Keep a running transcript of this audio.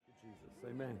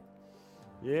Amen.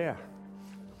 Yeah.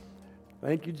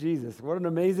 Thank you, Jesus. What an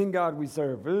amazing God we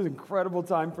serve. It is an incredible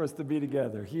time for us to be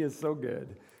together. He is so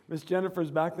good. Miss Jennifer's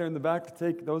back there in the back to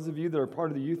take those of you that are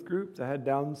part of the youth group to head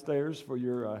downstairs for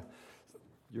your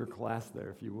class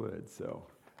there, if you would. So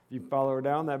if you follow her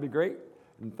down, that'd be great.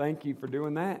 And thank you for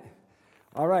doing that.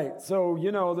 All right, so,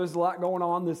 there's a lot going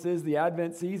on. This is the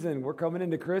Advent season. We're coming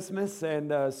into Christmas,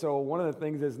 and so one of the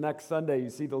things is next Sunday, you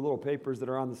see the little papers that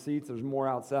are on the seats. There's more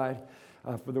outside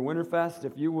for the Winterfest.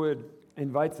 If you would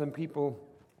invite some people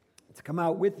to come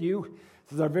out with you.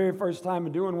 This is our very first time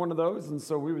of doing one of those, and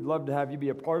so we would love to have you be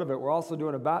a part of it. We're also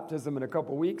doing a baptism in a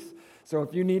couple weeks, so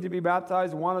if you need to be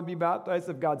baptized, want to be baptized,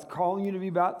 if God's calling you to be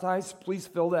baptized, please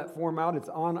fill that form out. It's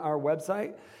on our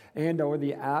website and or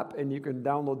the app, and you can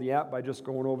download the app by just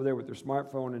going over there with your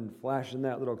smartphone and flashing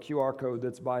that little QR code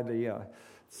that's by the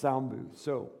sound booth.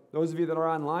 So those of you that are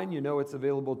online, it's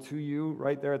available to you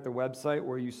right there at the website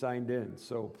where you signed in,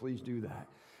 so please do that.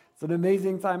 It's an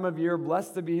amazing time of year.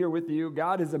 Blessed to be here with you.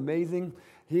 God is amazing.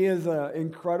 He is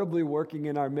incredibly working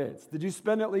in our midst. Did you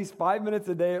spend at least 5 minutes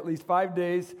a day, at least 5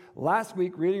 days last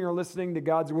week reading or listening to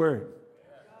God's Word?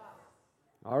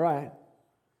 All right.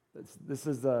 This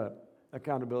is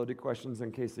accountability questions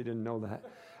in case you didn't know that.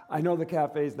 I know the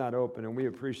cafe's not open, and we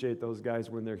appreciate those guys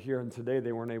when they're here, and today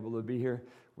they weren't able to be here.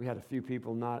 We had a few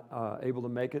people not able to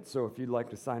make it, so if you'd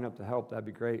like to sign up to help, that'd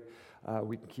be great.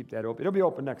 We can keep that open. It'll be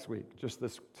open next week. Just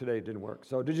today didn't work.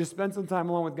 So did you spend some time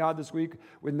alone with God this week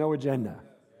with no agenda?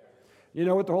 You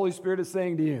know what the Holy Spirit is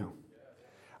saying to you?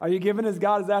 Are you giving as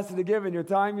God has asked you to give in your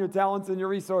time, your talents, and your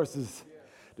resources?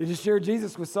 Did you share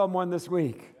Jesus with someone this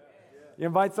week? You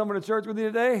invite someone to church with you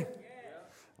today?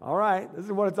 All right, this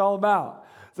is what it's all about.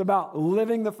 It's about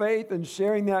living the faith and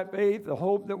sharing that faith, the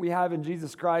hope that we have in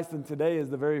Jesus Christ. And today is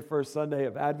the very first Sunday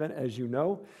of Advent, as you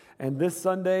know. And this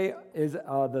Sunday is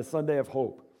the Sunday of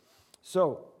hope.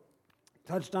 So,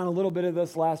 touched on a little bit of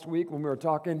this last week when we were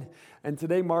talking. And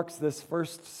today marks this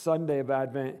first Sunday of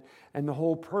Advent. And the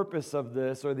whole purpose of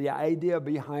this, or the idea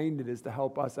behind it, is to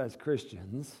help us as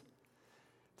Christians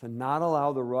to not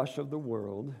allow the rush of the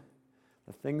world,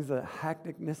 the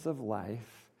hecticness of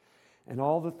life, and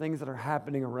all the things that are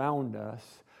happening around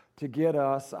us to get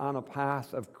us on a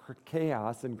path of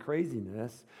chaos and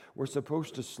craziness. We're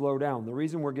supposed to slow down. The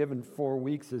reason we're given 4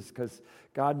 weeks is because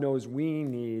God knows we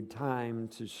need time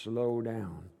to slow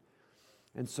down.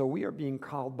 And so we are being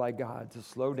called by God to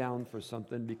slow down for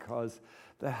something because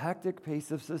the hectic pace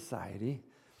of society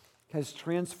has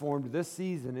transformed this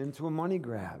season into a money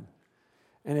grab.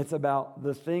 And it's about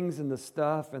the things and the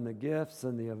stuff and the gifts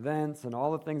and the events and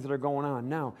all the things that are going on.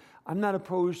 Now, I'm not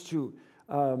opposed to,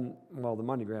 the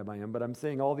money grab I am, but I'm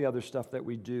saying all the other stuff that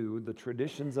we do, the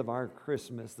traditions of our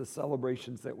Christmas, the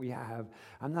celebrations that we have.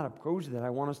 I'm not opposed to that. I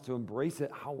want us to embrace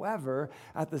it. However,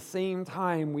 at the same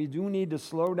time, we do need to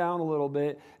slow down a little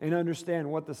bit and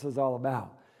understand what this is all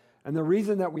about. And the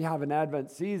reason that we have an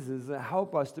Advent season is to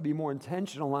help us to be more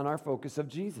intentional on our focus of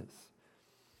Jesus.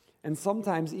 And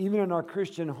sometimes, even in our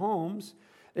Christian homes,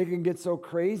 it can get so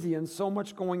crazy and so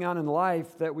much going on in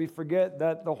life that we forget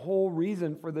that the whole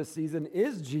reason for this season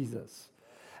is Jesus.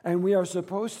 And we are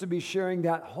supposed to be sharing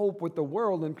that hope with the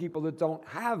world and people that don't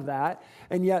have that.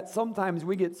 And yet sometimes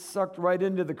we get sucked right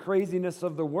into the craziness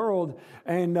of the world,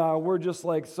 and we're just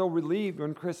like so relieved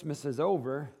when Christmas is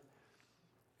over,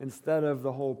 instead of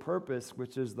the whole purpose,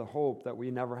 which is the hope that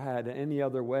we never had any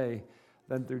other way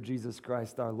than through Jesus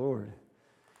Christ our Lord.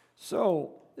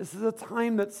 So, this is a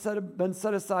time that's been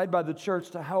set aside by the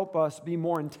church to help us be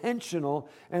more intentional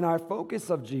in our focus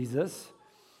of Jesus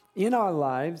in our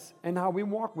lives and how we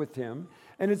walk with Him.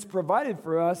 And it's provided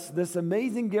for us this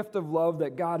amazing gift of love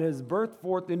that God has birthed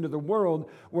forth into the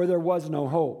world where there was no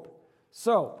hope.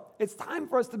 So, it's time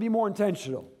for us to be more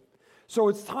intentional. So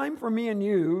it's time for me and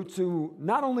you to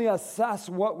not only assess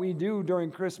what we do during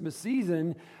Christmas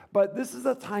season, but this is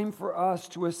a time for us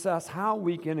to assess how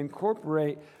we can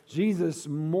incorporate Jesus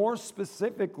more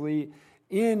specifically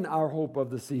in our hope of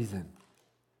the season.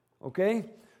 Okay?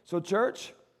 So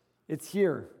church, it's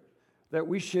here that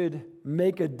we should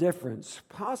make a difference,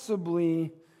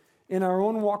 possibly in our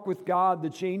own walk with God, the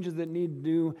changes that need to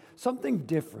do, something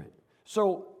different.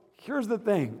 So here's the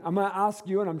thing. I'm going to ask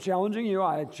you, and I'm challenging you.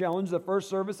 I challenged the first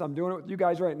service. I'm doing it with you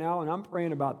guys right now, and I'm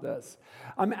praying about this.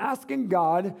 I'm asking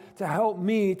God to help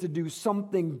me to do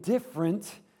something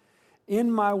different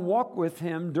in my walk with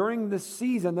Him during this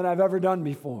season than I've ever done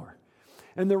before.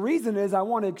 And the reason is I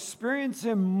want to experience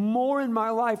Him more in my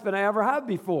life than I ever have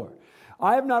before.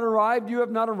 I have not arrived, you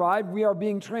have not arrived. We are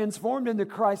being transformed into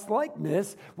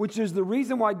Christ-likeness, which is the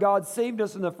reason why God saved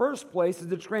us in the first place, is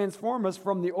to transform us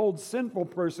from the old sinful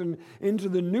person into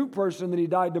the new person that he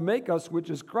died to make us, which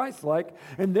is Christ-like.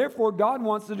 And therefore, God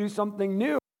wants to do something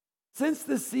new. Since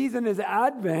this season is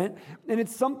Advent, and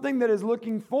it's something that is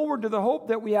looking forward to the hope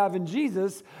that we have in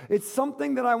Jesus, it's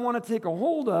something that I want to take a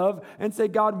hold of and say,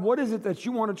 God, what is it that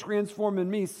you want to transform in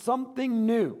me? Something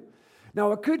new.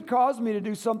 Now, it could cause me to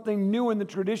do something new in the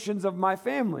traditions of my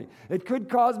family. It could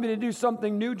cause me to do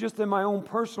something new just in my own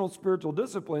personal spiritual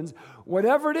disciplines.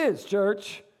 Whatever it is,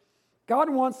 church, God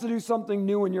wants to do something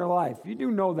new in your life. You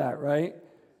do know that, right?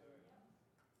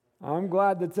 I'm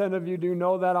glad the 10 of you do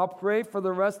know that. I'll pray for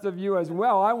the rest of you as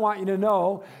well. I want you to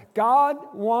know God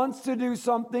wants to do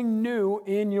something new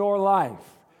in your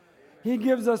life. He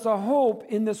gives us a hope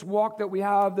in this walk that we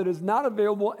have that is not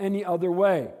available any other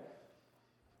way.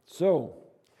 So,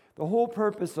 the whole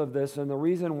purpose of this and the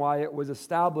reason why it was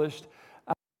established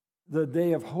as the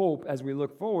day of hope as we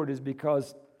look forward is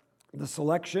because the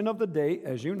selection of the date,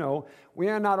 as you know, we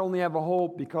not only have a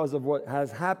hope because of what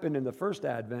has happened in the first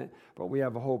Advent, but we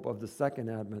have a hope of the second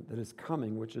Advent that is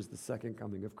coming, which is the second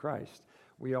coming of Christ.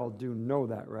 We all do know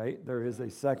that, right? There is a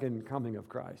second coming of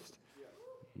Christ.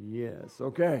 Yes,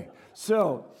 okay.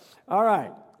 So, all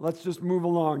right, let's just move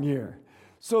along here.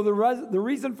 So the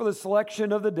reason for the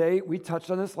selection of the date, we touched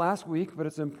on this last week, but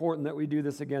it's important that we do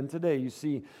this again today. You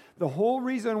see, the whole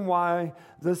reason why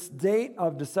this date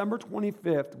of December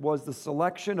 25th was the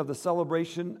selection of the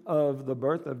celebration of the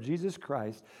birth of Jesus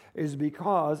Christ is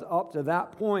because up to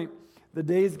that point, the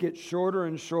days get shorter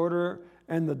and shorter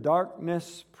and the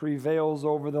darkness prevails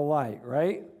over the light,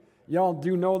 right? Y'all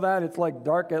do know that? It's like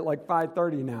dark at like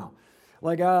 5:30 now.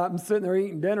 Like I'm sitting there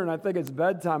eating dinner and I think it's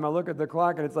bedtime. I look at the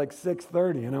clock and it's like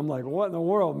 6:30 and I'm like, what in the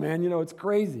world, man? You know, it's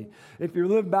crazy. If you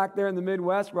live back there in the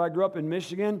Midwest where I grew up in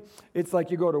Michigan, it's like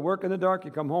you go to work in the dark,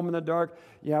 you come home in the dark,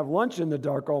 you have lunch in the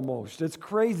dark almost. It's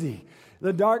crazy.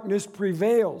 The darkness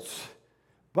prevails.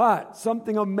 But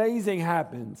something amazing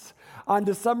happens. On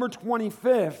December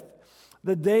 25th,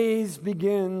 the days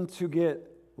begin to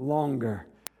get longer.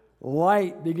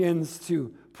 Light begins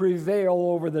to prevail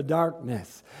over the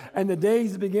darkness. And the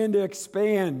days begin to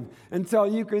expand until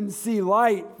you can see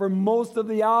light for most of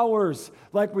the hours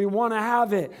like we want to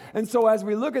have it. And so as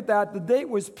we look at that, the date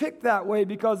was picked that way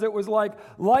because it was like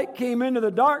light came into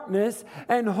the darkness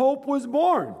and hope was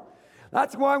born.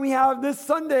 That's why we have this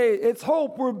Sunday. It's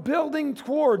hope. We're building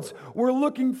towards. We're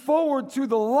looking forward to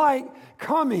the light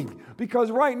coming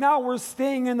because right now we're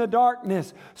staying in the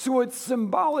darkness. So it's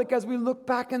symbolic as we look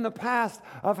back in the past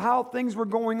of how things were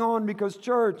going on because,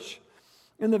 church,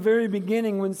 in the very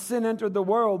beginning when sin entered the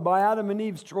world by Adam and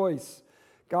Eve's choice,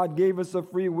 God gave us a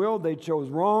free will. They chose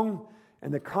wrong.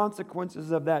 And the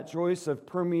consequences of that choice have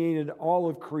permeated all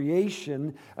of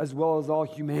creation as well as all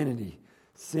humanity.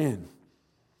 Sin.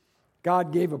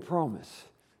 God gave a promise.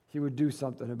 He would do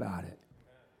something about it.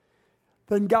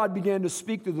 Then God began to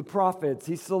speak to the prophets.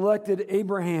 He selected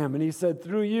Abraham and he said,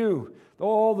 through you,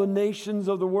 all the nations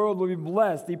of the world will be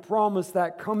blessed. He promised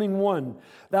that coming one,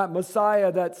 that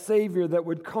Messiah, that Savior that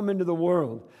would come into the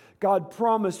world. God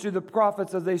promised to the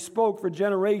prophets as they spoke for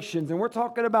generations. And we're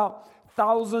talking about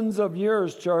thousands of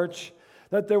years, church,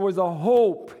 that there was a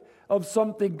hope of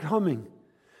something coming.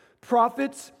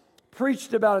 Prophets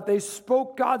preached about it. They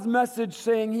spoke God's message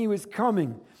saying he was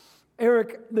coming.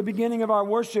 Eric, the beginning of our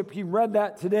worship, he read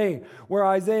that today where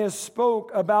Isaiah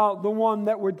spoke about the one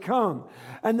that would come.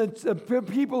 And the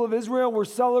people of Israel were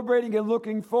celebrating and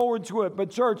looking forward to it.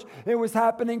 But church, it was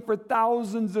happening for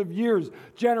thousands of years.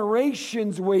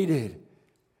 Generations waiting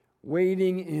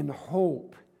in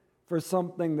hope for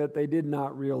something that they did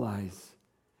not realize.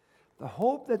 The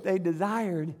hope that they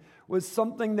desired was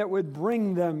something that would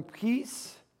bring them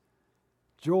peace,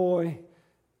 joy,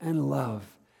 and love.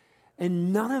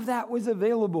 And none of that was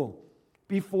available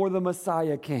before the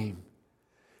Messiah came.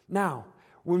 Now,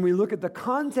 when we look at the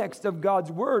context of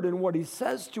God's word and what he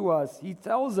says to us, he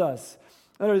tells us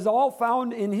that it is all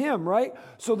found in him, right?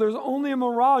 So there's only a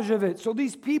mirage of it. So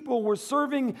these people were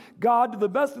serving God to the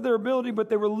best of their ability, but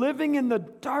they were living in the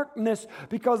darkness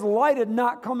because light had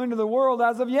not come into the world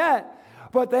as of yet.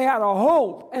 But they had a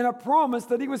hope and a promise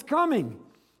that he was coming.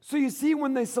 So you see,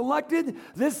 when they selected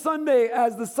this Sunday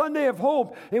as the Sunday of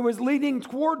hope, it was leading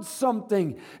towards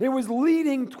something. It was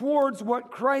leading towards what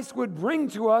Christ would bring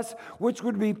to us, which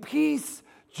would be peace,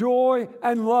 joy,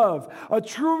 and love. A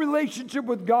true relationship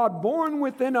with God born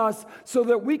within us so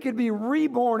that we could be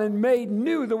reborn and made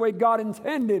new the way God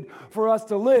intended for us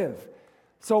to live.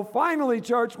 So finally,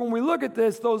 church, when we look at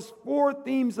this, those four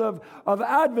themes of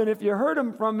Advent, if you heard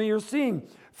them from me, you're seeing.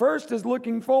 First is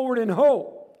looking forward in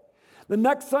hope. The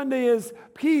next Sunday is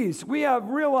peace. We have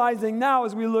realizing now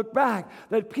as we look back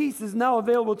that peace is now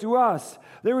available to us.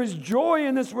 There is joy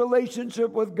in this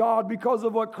relationship with God because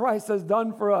of what Christ has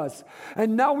done for us.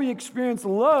 And now we experience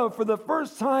love for the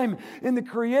first time in the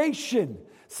creation.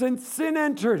 Since sin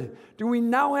entered, do we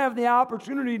now have the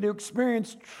opportunity to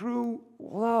experience true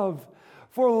love?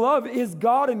 For love is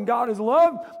God and God is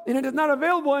love, and it is not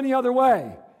available any other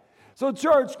way. So,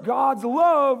 church, God's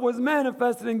love was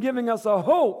manifested in giving us a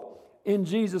hope in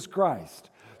Jesus Christ.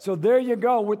 So there you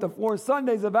go with the 4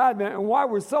 Sundays of Advent. And why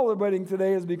we're celebrating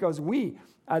today is because we,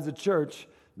 as a church,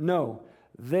 know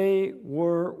they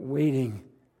were waiting.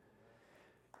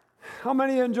 How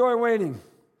many enjoy waiting?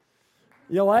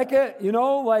 You like it? You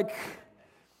know, like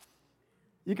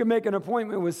you can make an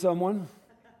appointment with someone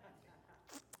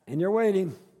and you're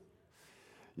waiting.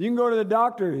 You can go to the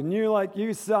doctor and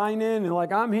you sign in and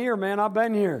like, I'm here, man. I've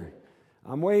been here.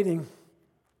 I'm waiting.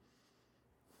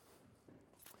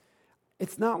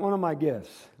 It's not one of my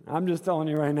gifts. I'm just telling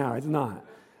you right now, it's not.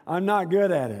 I'm not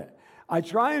good at it. I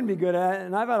try and be good at it,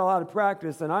 and I've had a lot of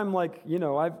practice, and I'm like,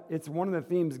 it's one of the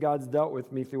themes God's dealt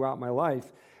with me throughout my life.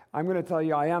 I'm going to tell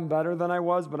you, I am better than I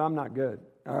was, but I'm not good.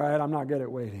 All right, I'm not good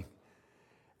at waiting.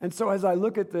 And so as I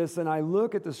look at this, and I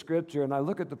look at the Scripture, and I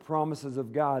look at the promises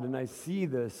of God, and I see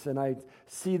this,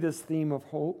 theme of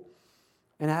hope,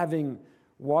 and having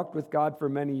walked with God for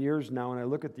many years now, and I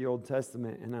look at the Old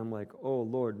Testament, and I'm like, oh,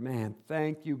 Lord, man,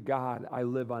 thank you, God, I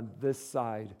live on this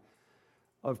side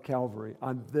of Calvary,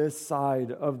 on this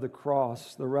side of the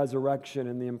cross, the resurrection,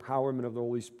 and the empowerment of the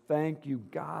Holy Spirit. Thank you,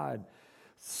 God.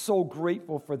 So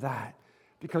grateful for that.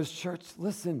 Because, church,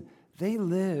 listen, they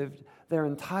lived their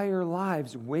entire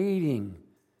lives waiting,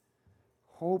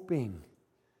 hoping,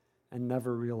 and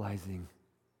never realizing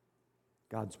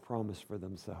God's promise for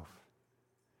themselves.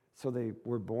 So they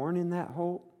were born in that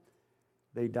hope.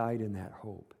 They died in that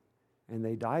hope. And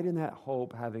they died in that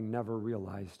hope having never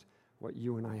realized what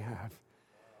you and I have.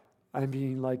 I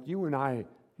mean, like you and I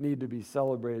need to be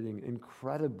celebrating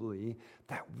incredibly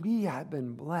that we have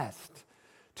been blessed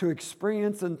to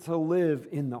experience and to live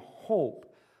in the hope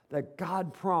that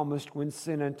God promised when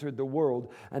sin entered the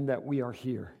world and that we are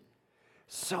here.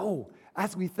 So,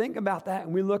 as we think about that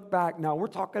and we look back now, we're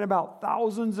talking about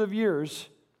thousands of years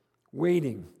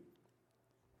waiting.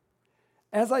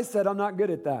 As I said, I'm not good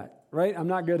at that, right? I'm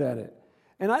not good at it.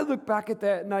 And I look back at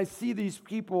that and I see these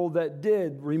people that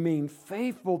did remain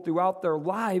faithful throughout their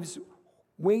lives,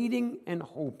 waiting and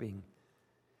hoping,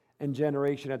 and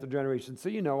generation after generation. So,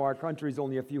 our country's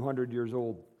only a few hundred years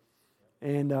old.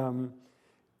 And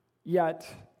yet,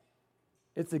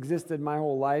 it's existed my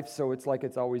whole life, so it's like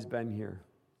it's always been here.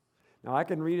 Now, I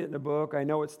can read it in a book. I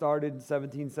know it started in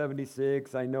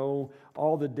 1776. I know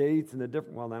all the dates and the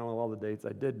different, well, I don't know all the dates.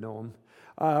 I did know them.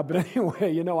 But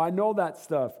anyway, I know that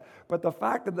stuff. But the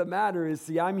fact of the matter is,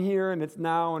 see, I'm here and it's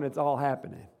now and it's all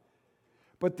happening.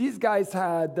 But these guys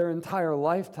had their entire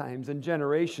lifetimes and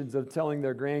generations of telling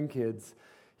their grandkids,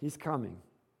 he's coming.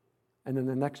 And then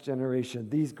the next generation,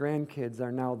 these grandkids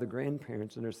are now the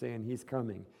grandparents and they're saying, he's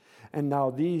coming. And now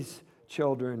these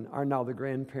children are now the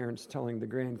grandparents telling the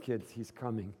grandkids, he's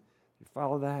coming. You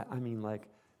follow that? I mean, like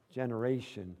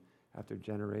generation after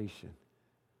generation.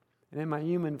 And in my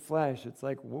human flesh, it's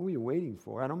like, what were you waiting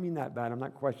for? I don't mean that bad. I'm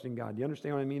not questioning God. You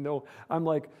understand what I mean, though? I'm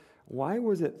like, why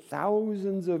was it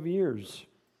thousands of years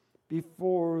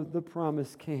before the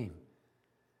promise came?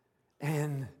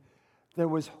 And there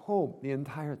was hope the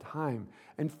entire time.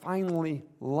 And finally,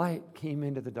 light came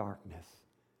into the darkness.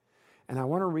 And I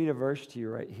want to read a verse to you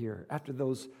right here. After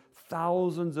those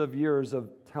thousands of years of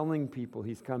telling people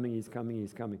he's coming, he's coming,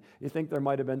 he's coming. You think there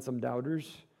might have been some doubters?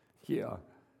 Yeah.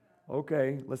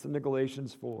 Okay, listen to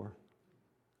Galatians 4.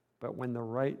 But when the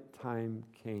right time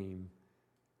came,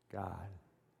 God.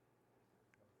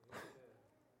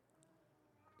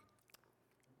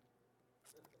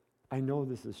 I know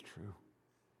this is true.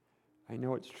 I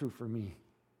know it's true for me.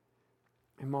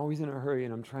 I'm always in a hurry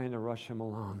and I'm trying to rush him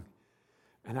along.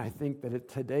 And I think that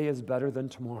today is better than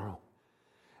tomorrow.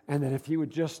 And that if he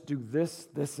would just do this,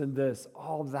 this, and this,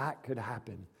 all that could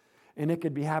happen. And it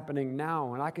could be happening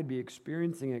now, and I could be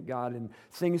experiencing it, God, and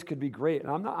things could be great.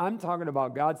 And I'm talking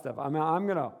about God stuff. I'm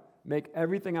going to make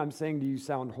everything I'm saying to you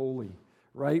sound holy,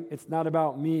 right? It's not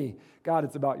about me. God,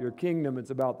 it's about your kingdom. It's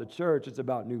about the church. It's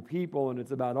about new people, and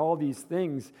it's about all these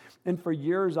things. And for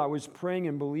years, I was praying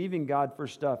and believing God for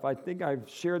stuff. I think I've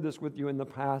shared this with you in the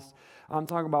past. I'm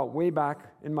talking about way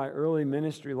back in my early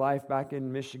ministry life back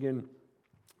in Michigan,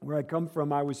 where I come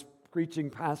from. I was preaching,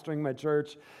 pastoring my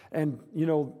church, and,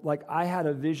 like I had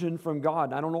a vision from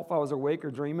God. I don't know if I was awake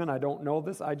or dreaming. I don't know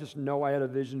this. I just know I had a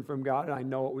vision from God, and I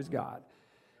know it was God.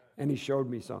 And he showed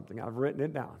me something. I've written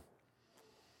it down.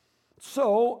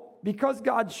 So, because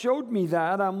God showed me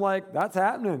that, I'm like, that's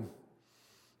happening.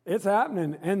 It's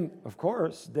happening. And, of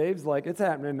course, Dave's like, it's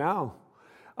happening now.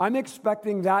 I'm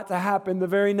expecting that to happen the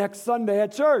very next Sunday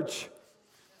at church.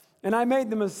 And I made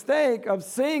the mistake of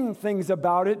saying things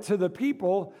about it to the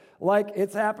people like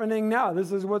it's happening now.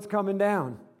 This is what's coming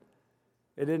down.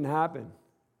 It didn't happen.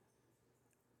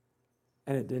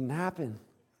 And it didn't happen.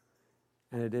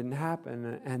 And it didn't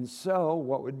happen. And so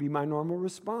what would be my normal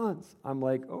response? I'm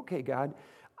like, okay, God,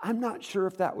 I'm not sure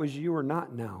if that was you or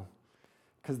not now.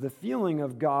 Because the feeling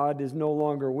of God is no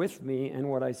longer with me, and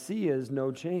what I see is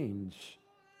no change.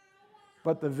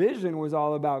 But the vision was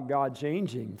all about God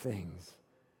changing things.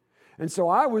 And so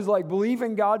I was like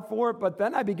believing God for it, but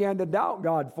then I began to doubt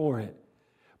God for it.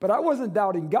 But I wasn't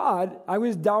doubting God. I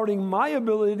was doubting my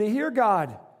ability to hear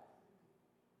God.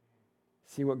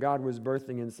 See, what God was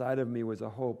birthing inside of me was a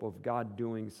hope of God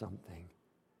doing something.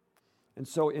 And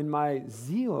so in my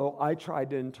zeal, I tried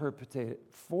to interpret it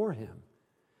for him.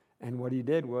 And what he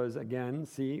did was, again,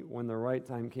 see, when the right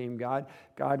time came, God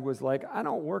was like, I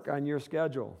don't work on your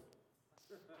schedule.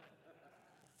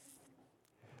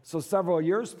 So several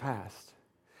years passed,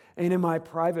 and in my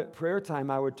private prayer time,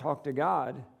 I would talk to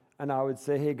God, and I would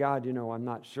say, hey, God, I'm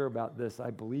not sure about this. I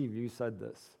believe you said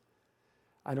this.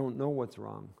 I don't know what's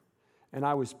wrong. And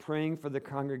I was praying for the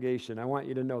congregation. I want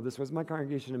you to know, this was my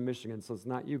congregation in Michigan, so it's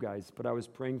not you guys, but I was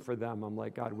praying for them. I'm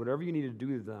like, God, whatever you need to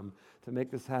do to them to make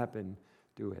this happen,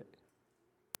 do it.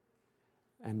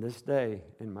 And this day,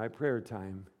 in my prayer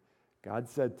time, God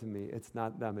said to me, it's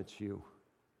not them, it's you.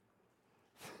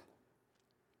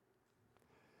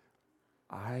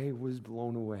 I was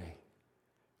blown away.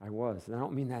 I was. And I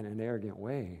don't mean that in an arrogant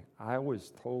way. I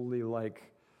was totally like,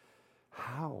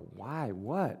 how? Why?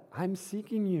 What? I'm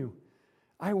seeking you.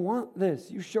 I want this.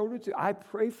 You showed it to me. I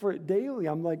pray for it daily.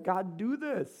 I'm like, God, do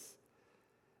this.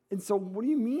 And so what do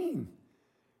you mean?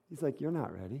 He's like, you're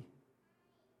not ready.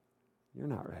 You're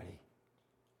not ready.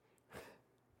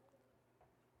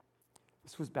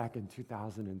 This was back in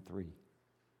 2003.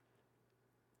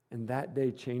 And that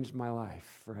day changed my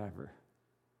life forever.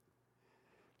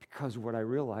 Because what I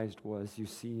realized was, you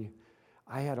see,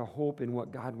 I had a hope in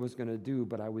what God was going to do,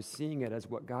 but I was seeing it as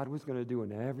what God was going to do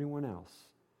in everyone else.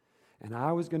 And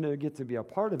I was going to get to be a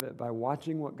part of it by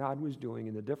watching what God was doing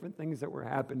and the different things that were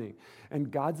happening.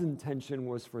 And God's intention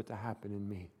was for it to happen in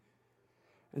me.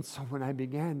 And so when I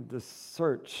began to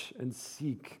search and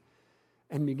seek,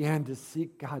 and began to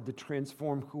seek God to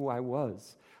transform who I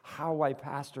was, how I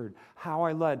pastored, how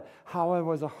I led, how I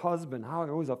was a husband, how I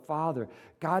was a father,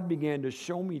 God began to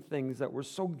show me things that were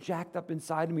so jacked up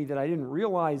inside of me that I didn't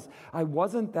realize I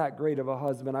wasn't that great of a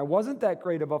husband. I wasn't that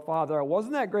great of a father. I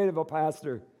wasn't that great of a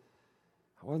pastor.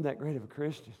 I wasn't that great of a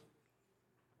Christian.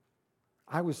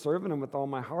 I was serving him with all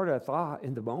my heart, I thought,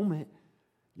 in the moment,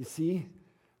 you see.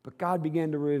 But God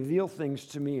began to reveal things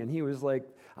to me, and he was like,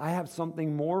 I have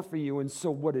something more for you. And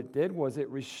so what it did was it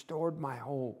restored my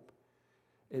hope.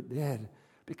 It did.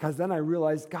 Because then I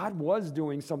realized God was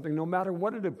doing something, no matter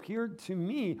what it appeared to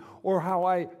me or how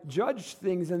I judged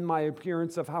things in my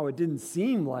appearance of how it didn't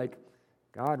seem like.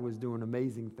 God was doing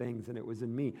amazing things, and it was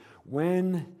in me.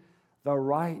 When the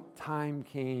right time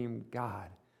came, God.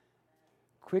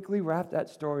 Quickly wrap that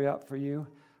story up for you.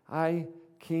 I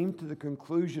came to the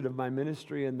conclusion of my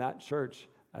ministry in that church,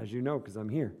 as you know, because I'm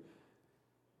here.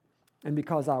 And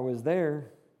because I was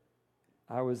there,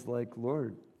 I was like,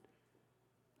 Lord,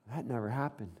 that never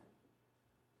happened.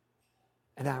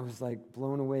 And I was like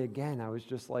blown away again. I was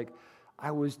just like,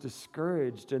 I was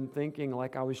discouraged and thinking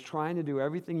like I was trying to do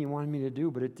everything you wanted me to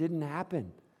do, but it didn't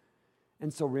happen.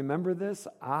 And so remember this,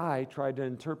 I tried to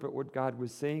interpret what God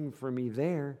was saying for me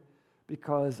there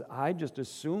because I just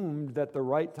assumed that the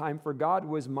right time for God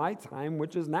was my time,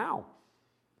 which is now,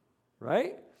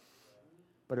 right?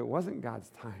 But it wasn't God's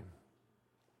time.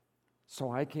 So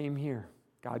I came here.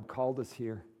 God called us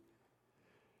here.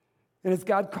 And as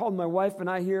God called my wife and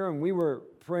I here, and we were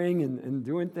praying and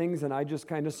doing things, and I just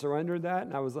kind of surrendered that,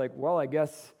 and I was like, well, I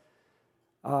guess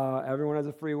everyone has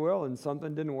a free will, and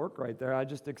something didn't work right there. I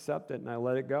just accept it, and I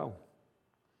let it go.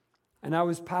 And I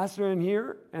was pastoring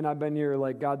here, and I've been here,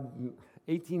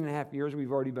 18 and a half years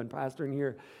we've already been pastoring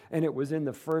here, and it was in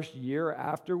the first year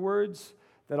afterwards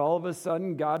that all of a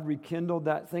sudden God rekindled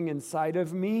that thing inside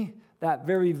of me, that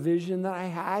very vision that I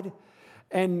had.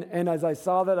 And as I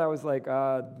saw that, I was like,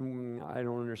 I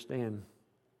don't understand.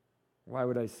 Why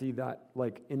would I see that,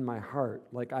 in my heart?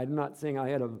 I'm not saying I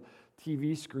had a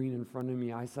TV screen in front of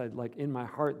me, I said, like in my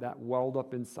heart, that welled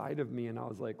up inside of me, and I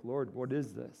was like, Lord, what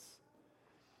is this?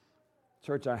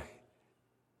 Church, I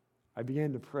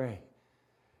began to pray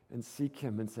and seek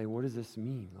him and say, what does this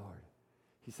mean, Lord?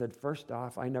 He said, first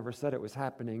off, I never said it was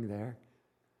happening there.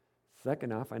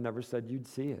 Second off, I never said you'd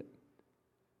see it.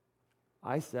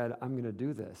 I said, I'm going to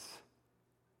do this.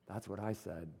 That's what I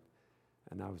said.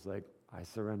 And I was like, I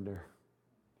surrender.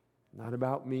 Not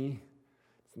about me.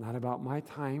 It's not about my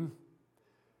time.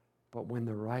 But when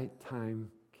the right time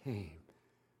came,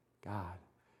 God,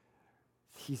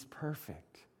 he's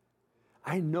perfect.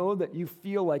 I know that you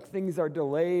feel like things are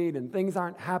delayed and things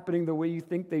aren't happening the way you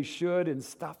think they should and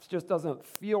stuff just doesn't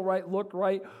feel right, look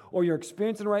right, or you're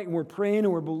experiencing right, and we're praying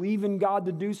and we're believing God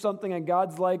to do something, and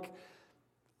God's like,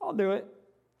 I'll do it.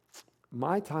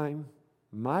 My time,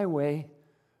 my way,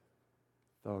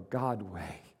 the God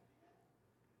way.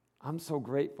 I'm so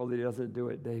grateful that he doesn't do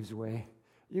it Dave's way.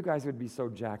 You guys would be so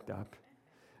jacked up.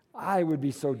 I would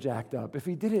be so jacked up. If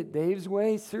he did it Dave's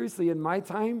way, seriously, in my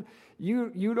time,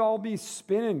 you'd all be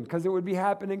spinning because it would be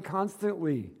happening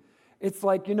constantly. It's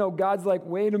like, God's like,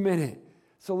 wait a minute.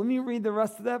 So let me read the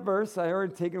rest of that verse. I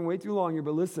already taken way too long here,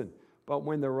 but listen. But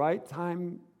when the right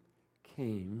time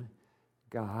came,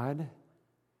 God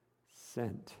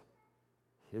sent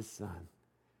his son,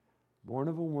 born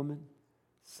of a woman,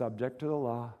 subject to the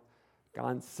law.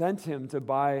 God sent him to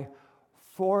buy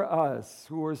for us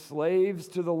who were slaves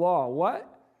to the law. What?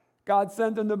 God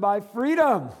sent him to buy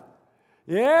freedom.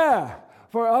 Yeah,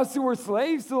 for us who were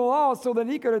slaves to the law so that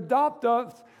he could adopt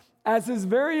us as his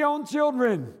very own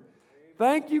children.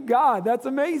 Thank you, God. That's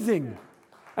amazing.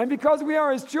 And because we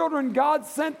are his children, God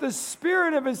sent the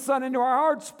Spirit of his Son into our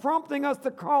hearts, prompting us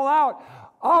to call out,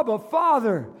 Abba,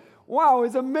 Father. Wow,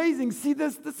 it's amazing. See,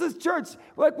 this is church.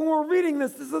 Like when we're reading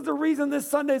this is the reason this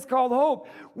Sunday is called Hope.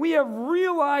 We have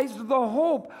realized the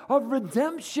hope of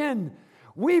redemption.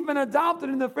 We've been adopted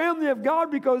in the family of God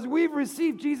because we've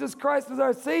received Jesus Christ as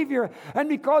our Savior. And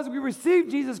because we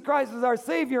received Jesus Christ as our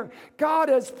Savior, God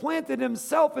has planted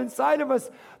himself inside of us.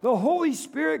 The Holy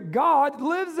Spirit, God,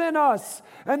 lives in us.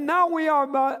 And now we are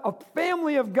a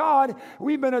family of God.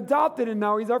 We've been adopted, and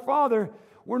now he's our Father.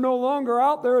 We're no longer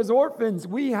out there as orphans.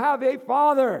 We have a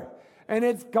Father, and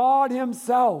it's God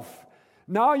himself.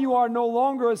 Now you are no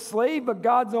longer a slave, but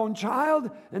God's own child.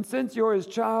 And since you're his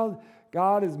child,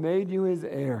 God has made you his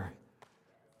heir.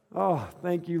 Oh,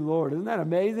 thank you, Lord. Isn't that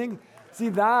amazing? See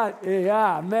that?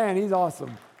 Yeah, man, he's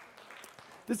awesome.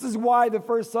 This is why the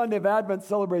first Sunday of Advent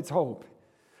celebrates hope.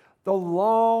 The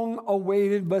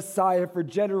long-awaited Messiah for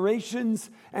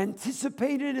generations,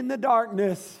 anticipated in the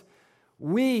darkness.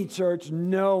 We, church,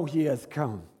 know he has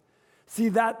come. See,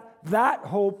 that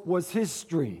hope was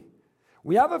history.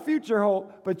 We have a future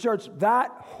hope, but church, that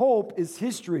hope is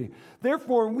history.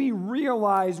 Therefore, we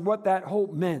realize what that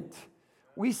hope meant.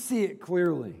 We see it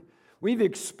clearly. We've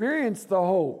experienced the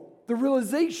hope, the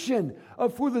realization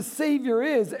of who the Savior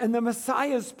is and the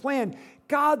Messiah's plan,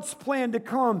 God's plan to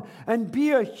come and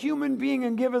be a human being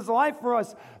and give his life for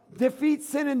us. Defeat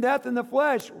sin and death in the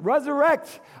flesh,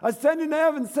 resurrect, ascend into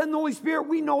heaven, send the Holy Spirit.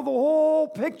 We know the whole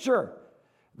picture.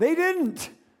 They didn't.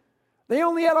 They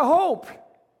only had a hope.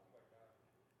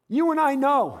 You and I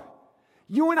know.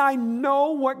 You and I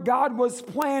know what God was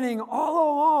planning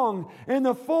all along in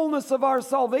the fullness of our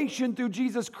salvation through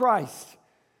Jesus Christ.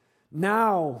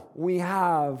 Now we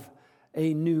have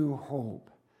a new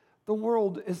hope. The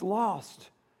world is lost.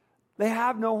 They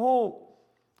have no hope.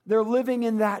 They're living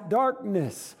in that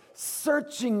darkness,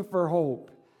 searching for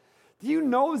hope. Do you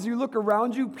know as you look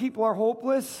around you, people are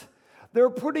hopeless? They're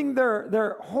putting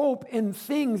their hope in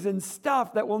things and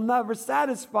stuff that will never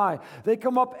satisfy. They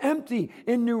come up empty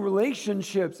in new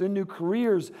relationships, in new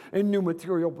careers, in new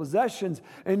material possessions,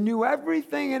 in new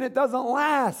everything, and it doesn't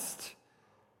last.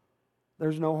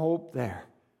 There's no hope there.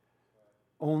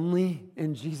 Only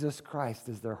in Jesus Christ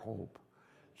is there hope.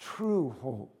 True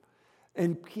hope.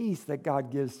 And peace that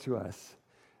God gives to us.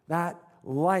 That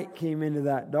light came into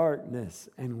that darkness,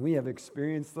 and we have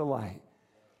experienced the light.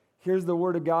 Here's the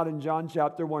word of God in John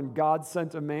chapter 1. God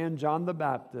sent a man, John the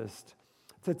Baptist,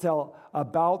 to tell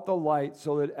about the light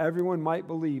so that everyone might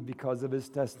believe because of his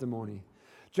testimony.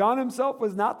 John himself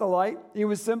was not the light. He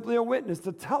was simply a witness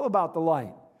to tell about the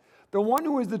light. The one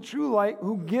who is the true light,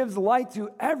 who gives light to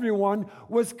everyone,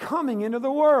 was coming into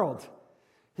the world.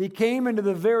 He came into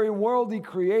the very world he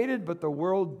created, but the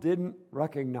world didn't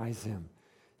recognize him.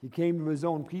 He came to his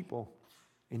own people,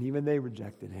 and even they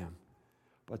rejected him.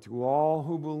 But to all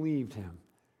who believed him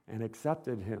and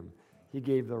accepted him, he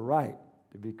gave the right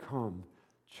to become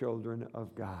children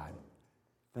of God.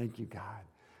 Thank you, God.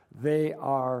 They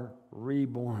are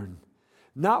reborn.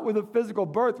 Not with a physical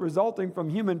birth resulting from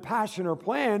human passion or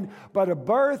plan, but a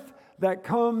birth that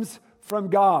comes from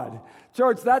God.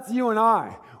 Church, that's you and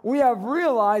I. We have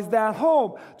realized that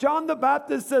hope. John the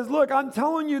Baptist says, look, I'm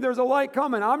telling you there's a light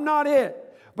coming. I'm not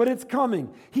it, but it's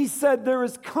coming. He said there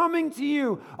is coming to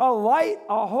you a light,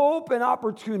 a hope, and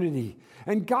opportunity.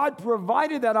 And God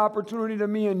provided that opportunity to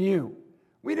me and you.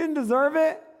 We didn't deserve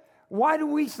it. Why do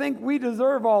we think we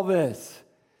deserve all this?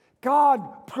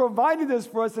 God provided this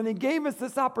for us, and He gave us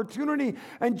this opportunity.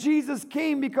 And Jesus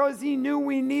came because He knew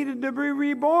we needed to be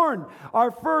reborn.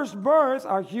 Our first birth,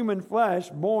 our human flesh,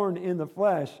 born in the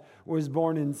flesh, was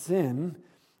born in sin.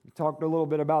 We talked a little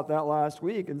bit about that last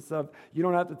week and stuff. You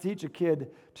don't have to teach a kid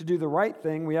to do the right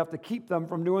thing. We have to keep them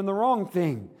from doing the wrong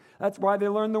thing. That's why they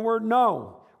learn the word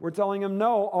no. We're telling them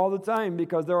no all the time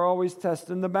because they're always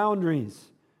testing the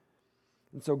boundaries.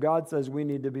 And so God says we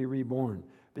need to be reborn.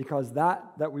 Because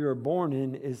that we were born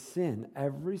in is sin.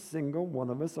 Every single one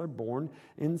of us are born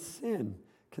in sin,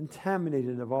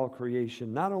 contaminated of all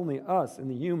creation. Not only us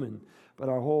and the human, but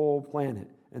our whole planet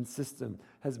and system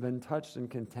has been touched and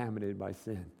contaminated by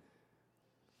sin.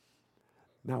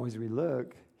 Now as we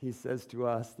look, He says to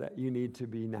us that you need to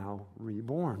be now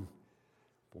reborn,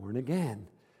 born again.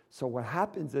 So what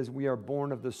happens is we are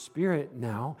born of the Spirit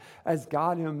now as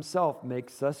God Himself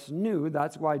makes us new.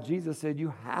 That's why Jesus said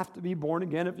you have to be born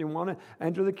again if you want to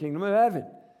enter the kingdom of heaven.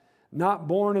 Not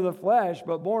born of the flesh,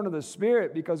 but born of the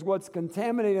Spirit, because what's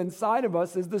contaminated inside of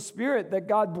us is the Spirit that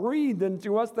God breathed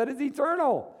into us that is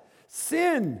eternal.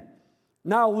 Sin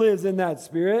now lives in that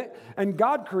Spirit, and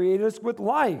God created us with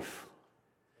life.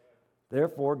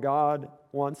 Therefore, God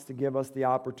wants to give us the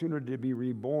opportunity to be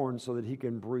reborn so that He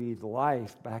can breathe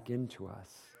life back into us.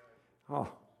 Oh,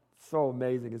 so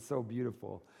amazing. It's so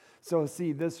beautiful. So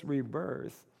see, this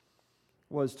rebirth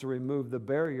was to remove the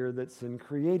barrier that sin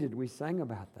created. We sang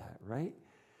about that, right?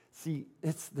 See,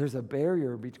 there's a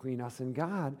barrier between us and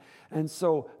God. And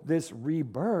so this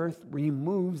rebirth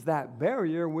removes that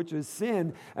barrier, which is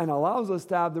sin, and allows us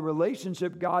to have the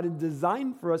relationship God had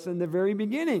designed for us in the very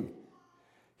beginning.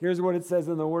 Here's what it says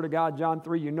in the Word of God, John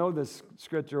 3. You know this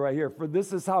scripture right here. For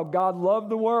this is how God loved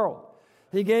the world.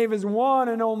 He gave His one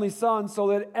and only Son so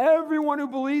that everyone who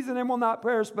believes in Him will not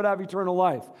perish but have eternal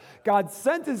life. God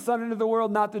sent His Son into the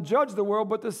world not to judge the world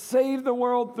but to save the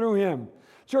world through Him.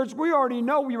 Church, we already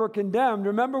know we were condemned.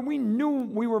 Remember, we knew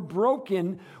we were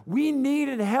broken. We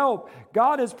needed help.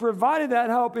 God has provided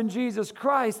that help in Jesus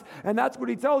Christ. And that's what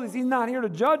He tells us. He's not here to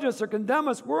judge us or condemn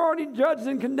us. We're already judged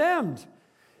and condemned.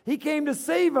 He came to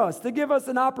save us, to give us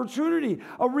an opportunity,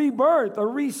 a rebirth, a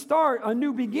restart, a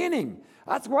new beginning.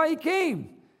 That's why He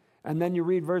came. And then you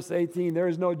read verse 18, there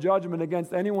is no judgment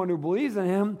against anyone who believes in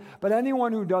Him, but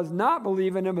anyone who does not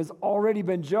believe in Him has already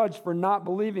been judged for not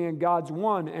believing in God's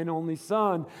one and only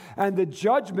Son. And the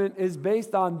judgment is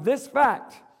based on this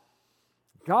fact.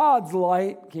 God's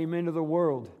light came into the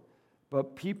world,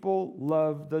 but people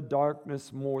loved the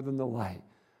darkness more than the light,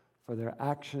 for their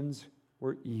actions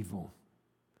were evil.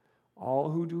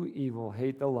 All who do evil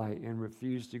hate the light and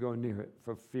refuse to go near it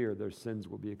for fear their sins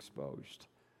will be exposed.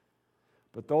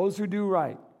 But those who do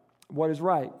right, what is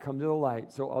right, come to the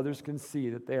light so others can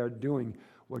see that they are doing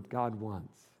what God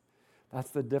wants. That's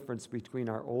the difference between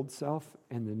our old self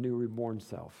and the new reborn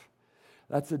self.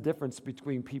 That's the difference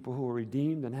between people who are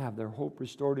redeemed and have their hope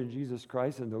restored in Jesus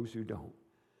Christ and those who don't.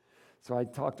 So I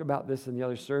talked about this in the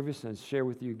other service and I'll share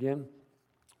with you again.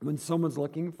 When someone's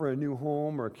looking for a new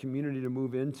home or a community to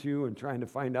move into and trying to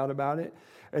find out about it,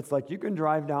 it's like you can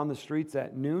drive down the streets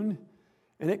at noon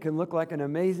and it can look like an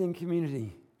amazing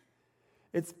community.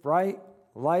 It's bright,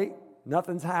 light,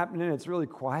 nothing's happening, it's really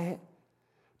quiet.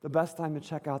 The best time to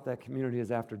check out that community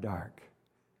is after dark.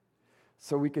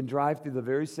 So we can drive through the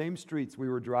very same streets we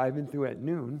were driving through at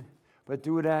noon, but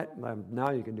do it now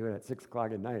you can do it at 6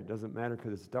 o'clock at night. It doesn't matter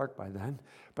because it's dark by then.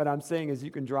 But I'm saying is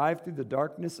you can drive through the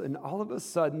darkness and all of a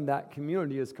sudden that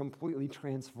community is completely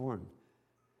transformed.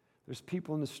 There's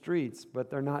people in the streets, but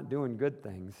they're not doing good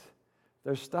things.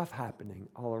 There's stuff happening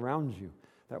all around you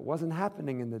that wasn't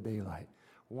happening in the daylight.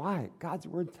 Why? God's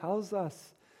Word tells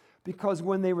us. Because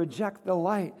when they reject the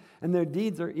light and their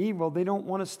deeds are evil, they don't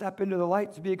want to step into the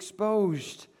light to be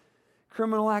exposed.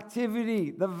 Criminal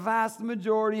activity, the vast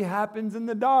majority happens in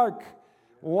the dark.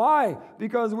 Why?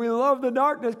 Because we love the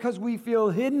darkness because we feel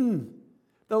hidden.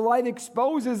 The light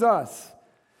exposes us.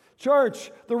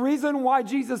 Church, the reason why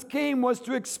Jesus came was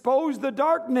to expose the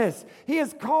darkness. He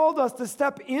has called us to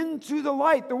step into the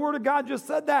light. The Word of God just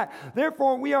said that.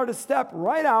 Therefore, we are to step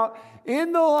right out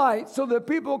in the light so that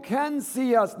people can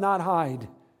see us, not hide.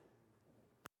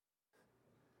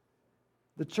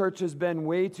 The church has been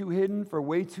way too hidden for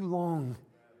way too long.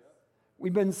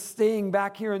 We've been staying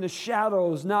back here in the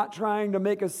shadows, not trying to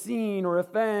make a scene or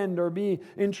offend or be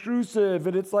intrusive.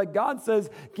 And it's like God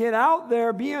says, get out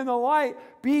there, be in the light,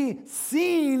 be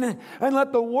seen, and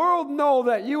let the world know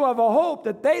that you have a hope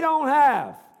that they don't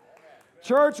have.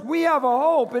 Church, we have a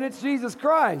hope, and it's Jesus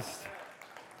Christ.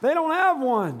 They don't have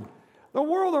one. The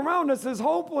world around us is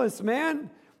hopeless, man.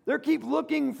 They keep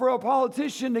looking for a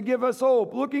politician to give us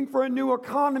hope, looking for a new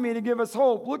economy to give us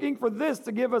hope, looking for this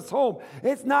to give us hope.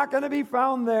 It's not going to be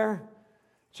found there.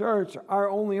 Church, our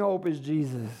only hope is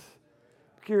Jesus.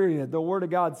 Period. The Word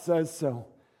of God says so.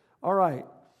 All right.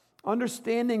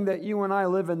 Understanding that you and I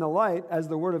live in the light, as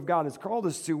the Word of God has called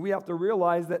us to, we have to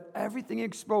realize that everything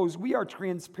exposed, we are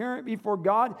transparent before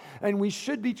God, and we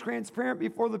should be transparent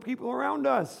before the people around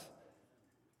us.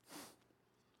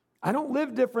 I don't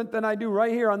live different than I do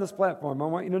right here on this platform. I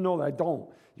want you to know that I don't.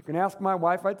 You can ask my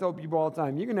wife. I tell people all the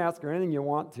time, you can ask her anything you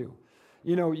want to.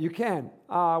 You know, you can.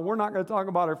 We're not going to talk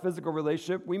about our physical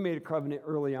relationship. We made a covenant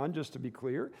early on, just to be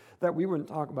clear, that we wouldn't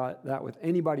talk about that with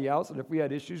anybody else. And if we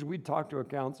had issues, we'd talk to a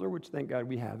counselor, which thank God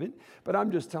we haven't. But I'm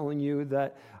just telling you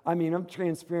that, I'm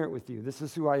transparent with you. This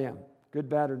is who I am, good,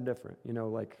 bad, or different. You know,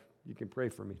 like you can pray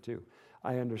for me too.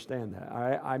 I understand that.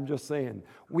 I'm just saying,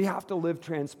 we have to live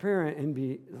transparent and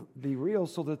be real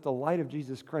so that the light of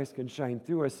Jesus Christ can shine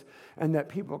through us and that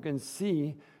people can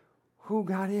see who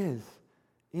God is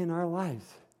in our lives.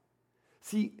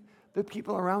 See, the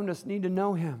people around us need to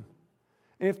know Him.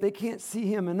 And if they can't see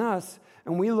Him in us,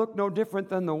 and we look no different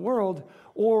than the world,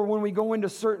 or when we go into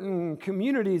certain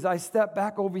communities, I step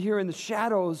back over here in the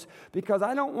shadows because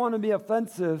I don't want to be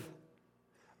offensive.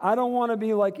 I don't want to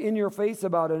be like in your face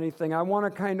about anything. I want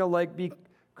to kind of like be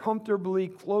comfortably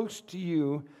close to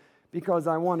you because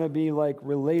I want to be like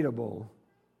relatable.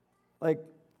 Like,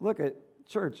 look at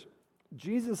church.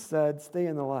 Jesus said, stay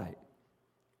in the light.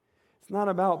 It's not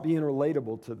about being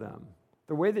relatable to them.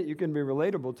 The way that you can be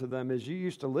relatable to them is you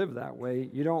used to live that way.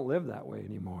 You don't live that way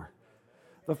anymore.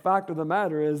 The fact of the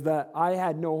matter is that I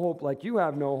had no hope like you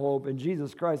have no hope, and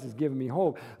Jesus Christ has given me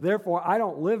hope. Therefore, I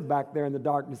don't live back there in the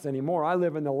darkness anymore. I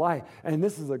live in the light, and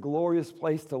this is a glorious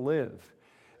place to live.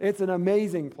 It's an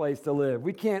amazing place to live.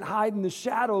 We can't hide in the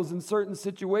shadows in certain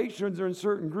situations or in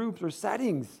certain groups or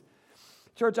settings.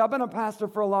 Church, I've been a pastor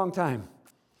for a long time,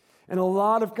 and a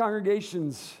lot of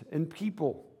congregations and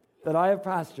people that I have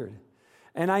pastored,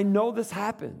 and I know this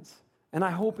happens, and I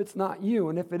hope it's not you,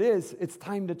 and if it is, it's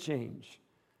time to change.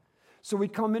 So we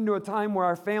come into a time where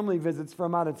our family visits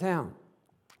from out of town.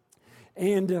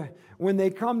 And when they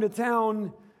come to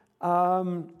town,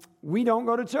 we don't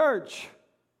go to church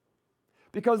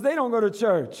because they don't go to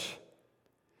church.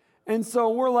 And so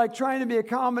we're like trying to be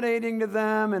accommodating to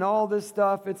them and all this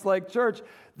stuff. It's like, church,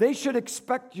 they should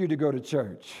expect you to go to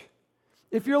church.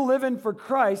 If you're living for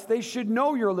Christ, they should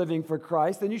know you're living for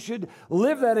Christ, and you should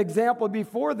live that example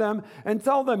before them and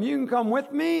tell them, you can come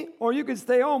with me or you can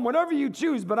stay home, whatever you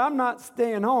choose, but I'm not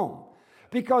staying home.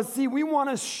 Because, see, we want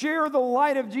to share the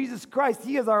light of Jesus Christ.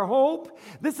 He is our hope.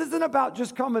 This isn't about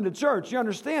just coming to church. You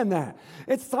understand that?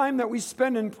 It's time that we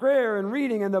spend in prayer and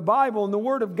reading in the Bible and the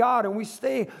Word of God, and we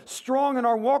stay strong in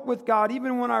our walk with God,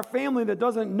 even when our family that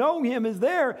doesn't know Him is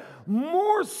there,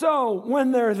 more so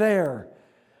when they're there.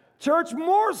 Church,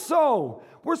 more so.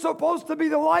 We're supposed to be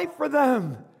the light for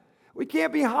them. We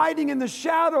can't be hiding in the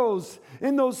shadows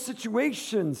in those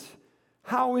situations.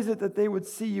 How is it that they would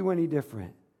see you any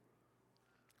different?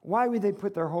 Why would they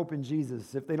put their hope in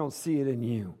Jesus if they don't see it in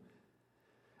you?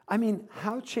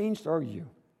 How changed are you?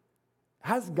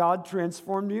 Has God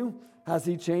transformed you? Has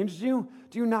He changed you?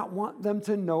 Do you not want them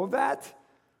to know that?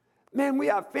 Man, we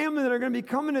have family that are going to be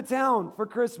coming to town for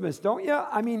Christmas, don't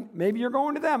you? Maybe you're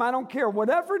going to them. I don't care.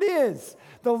 Whatever it is,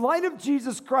 the light of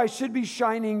Jesus Christ should be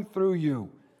shining through you,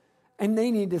 and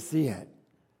they need to see it.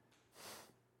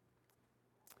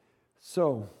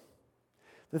 So,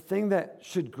 the thing that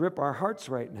should grip our hearts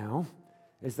right now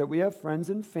is that we have friends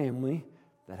and family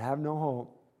that have no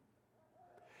hope,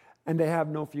 and they have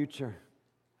no future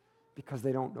because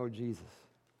they don't know Jesus.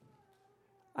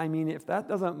 If that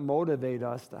doesn't motivate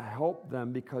us to help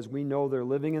them because we know they're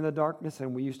living in the darkness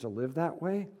and we used to live that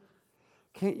way,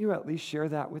 can't you at least share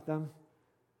that with them?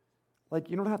 Like,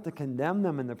 you don't have to condemn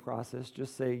them in the process.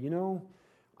 Just say,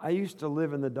 I used to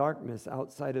live in the darkness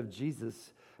outside of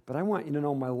Jesus, but I want you to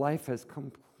know my life has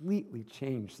completely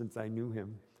changed since I knew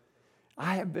Him.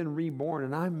 I have been reborn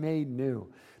and I'm made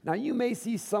new. Now, you may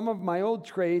see some of my old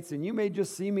traits and you may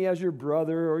just see me as your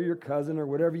brother or your cousin or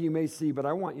whatever you may see, but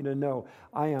I want you to know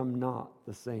I am not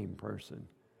the same person.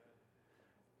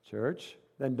 Church,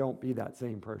 then don't be that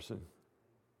same person.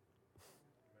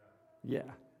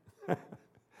 Yeah.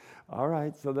 All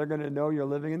right, so they're going to know you're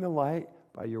living in the light.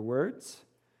 By your words,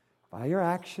 by your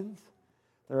actions.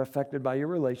 They're affected by your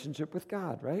relationship with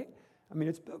God, right? I mean,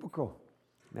 it's biblical.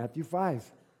 Matthew 5.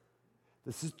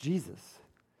 This is Jesus.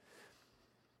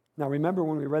 Now, remember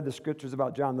when we read the scriptures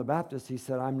about John the Baptist, he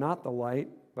said, I'm not the light,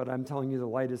 but I'm telling you the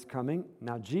light is coming.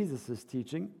 Now, Jesus is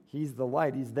teaching. He's the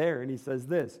light. He's there. And he says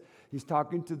this. He's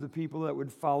talking to the people that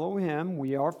would follow him.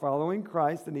 We are following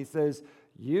Christ. And he says,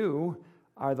 you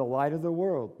are the light of the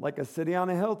world, like a city on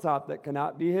a hilltop that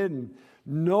cannot be hidden.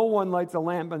 No one lights a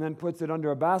lamp and then puts it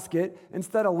under a basket.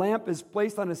 Instead, a lamp is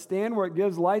placed on a stand where it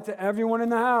gives light to everyone in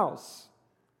the house.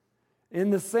 In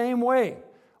the same way,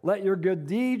 let your good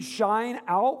deeds shine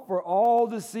out for all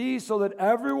to see so that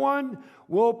everyone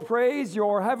will praise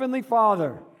your heavenly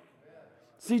Father.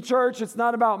 See, church, it's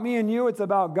not about me and you, it's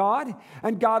about God.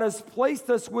 And God has placed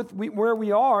us where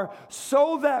we are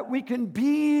so that we can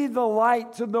be the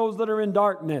light to those that are in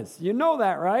darkness. You know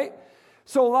that, right?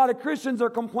 So a lot of Christians are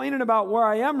complaining about where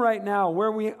I am right now,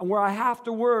 where I have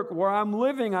to work, where I'm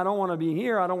living. I don't want to be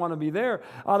here. I don't want to be there.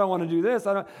 I don't want to do this.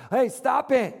 Hey,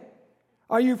 stop it.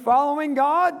 Are you following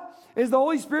God? Is the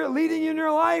Holy Spirit leading you in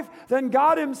your life? Then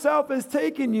God himself has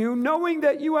taken you, knowing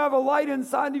that you have a light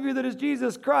inside of you that is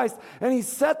Jesus Christ. And he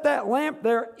set that lamp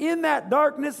there in that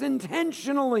darkness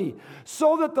intentionally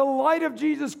so that the light of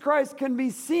Jesus Christ can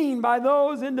be seen by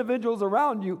those individuals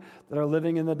around you that are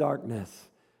living in the darkness.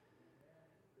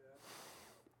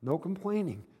 No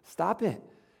complaining. Stop it.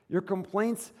 Your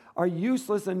complaints are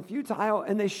useless and futile,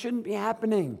 and they shouldn't be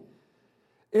happening.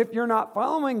 If you're not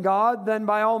following God, then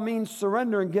by all means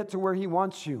surrender and get to where he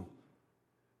wants you.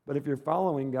 But if you're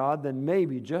following God, then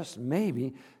maybe, just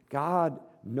maybe, God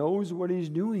knows what he's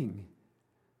doing.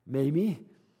 Maybe.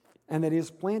 And that he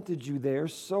has planted you there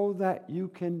so that you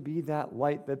can be that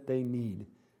light that they need.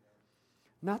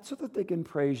 Not so that they can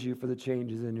praise you for the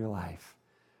changes in your life,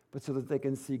 but so that they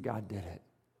can see God did it.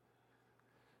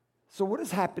 So what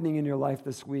is happening in your life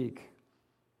this week?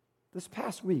 This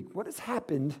past week, what has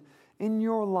happened in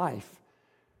your life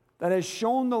that has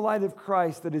shown the light of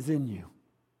Christ that is in you?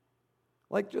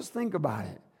 Like, just think about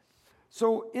it.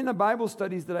 So in the Bible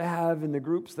studies that I have in the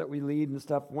groups that we lead and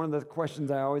stuff, one of the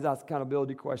questions I always ask,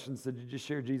 accountability questions, did you just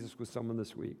share Jesus with someone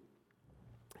this week?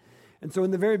 And so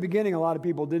in the very beginning, a lot of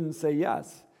people didn't say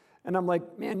yes. And I'm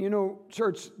like, man,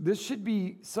 church, this should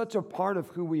be such a part of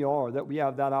who we are, that we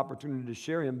have that opportunity to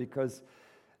share him, because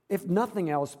if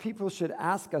nothing else, people should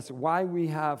ask us why we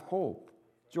have hope,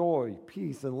 joy,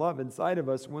 peace, and love inside of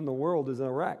us when the world is in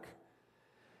a wreck.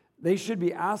 They should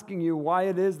be asking you why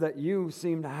it is that you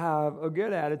seem to have a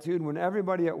good attitude when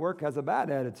everybody at work has a bad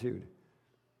attitude.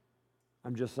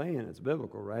 I'm just saying, it's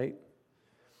biblical, right?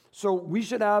 So we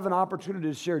should have an opportunity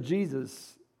to share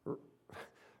Jesus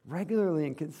regularly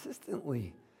and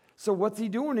consistently. So what's he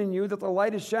doing in you that the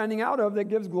light is shining out of that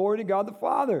gives glory to God the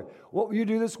Father? What will you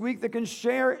do this week that can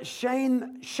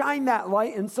shine that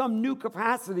light in some new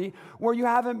capacity where you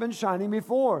haven't been shining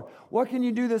before? What can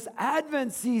you do this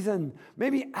Advent season?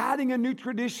 Maybe adding a new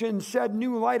tradition, shed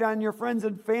new light on your friends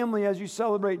and family as you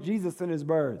celebrate Jesus and his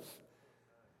birth.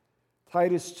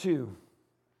 Titus 2.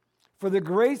 For the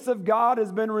grace of God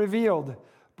has been revealed,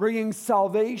 bringing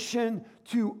salvation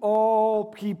to all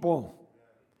people.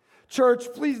 Church,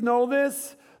 please know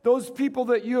this. Those people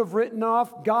that you have written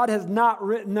off, God has not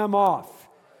written them off.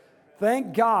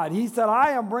 Thank God. He said,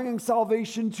 I am bringing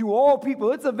salvation to all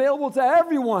people. It's available to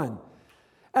everyone.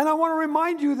 And I want to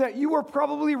remind you that you were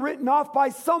probably written off by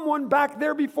someone back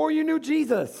there before you knew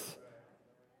Jesus.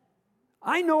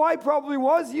 I know I probably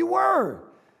was. You were.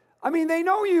 I mean, they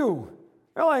know you.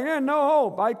 They're like, no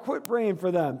hope. I quit praying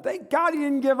for them. Thank God he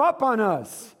didn't give up on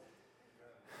us.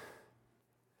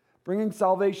 Bringing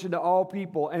salvation to all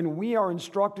people, and we are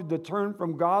instructed to turn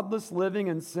from godless living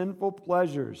and sinful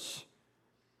pleasures.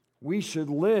 We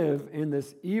should live in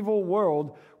this evil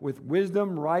world with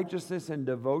wisdom, righteousness, and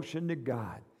devotion to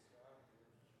God.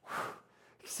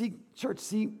 See, church,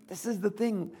 this is the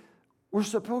thing. We're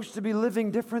supposed to be living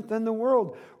different than the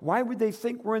world. Why would they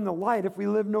think we're in the light if we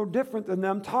live no different than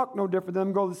them, talk no different than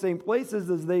them, go the same places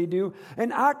as they do,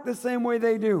 and act the same way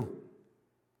they do?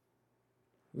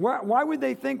 Why would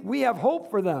they think we have hope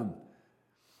for them?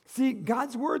 See,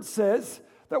 God's word says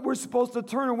that we're supposed to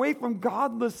turn away from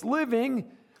godless living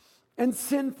and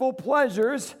sinful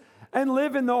pleasures and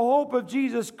live in the hope of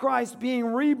Jesus Christ being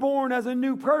reborn as a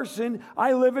new person.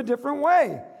 I live a different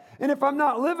way. And if I'm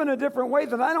not living a different way,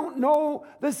 then I don't know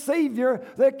the Savior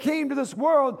that came to this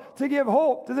world to give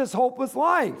hope to this hopeless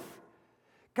life.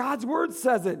 God's word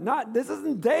says it. This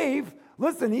isn't Dave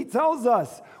Listen, he tells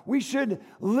us we should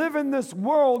live in this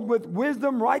world with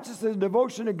wisdom, righteousness, and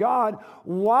devotion to God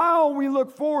while we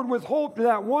look forward with hope to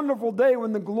that wonderful day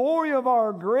when the glory of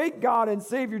our great God and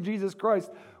Savior Jesus Christ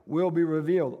will be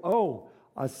revealed. Oh,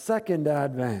 a second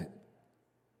advent.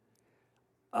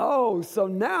 Oh, so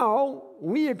now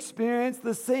we experience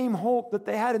the same hope that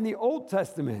they had in the Old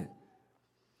Testament.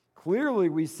 Clearly,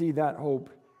 we see that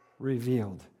hope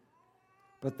revealed.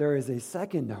 But there is a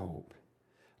second hope.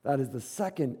 That is the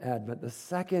second advent, the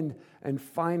second and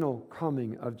final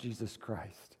coming of Jesus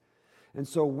Christ. And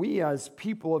so we as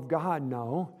people of God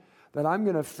know that I'm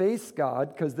going to face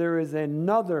God because there is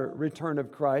another return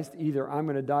of Christ. Either I'm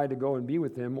going to die to go and be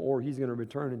with him, or he's going to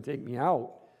return and take me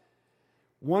out.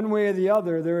 One way or the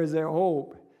other, there is a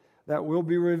hope that will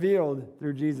be revealed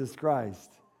through Jesus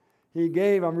Christ. He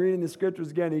gave, I'm reading the scriptures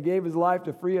again, he gave his life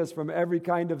to free us from every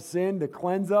kind of sin, to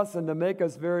cleanse us and to make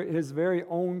us his very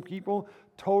own people,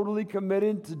 totally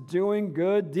committed to doing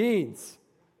good deeds.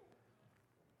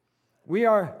 We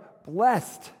are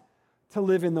blessed to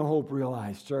live in the hope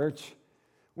realized, church.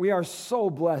 We are so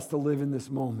blessed to live in this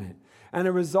moment. And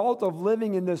a result of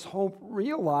living in this hope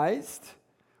realized,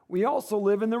 we also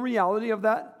live in the reality of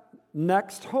that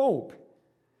next hope.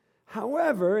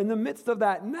 However, in the midst of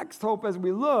that next hope, as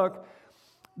we look,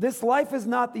 this life is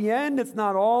not the end. It's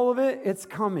not all of it. It's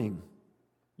coming.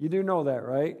 You do know that,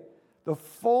 right? The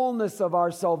fullness of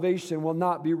our salvation will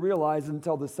not be realized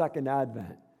until the second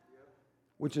advent,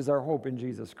 which is our hope in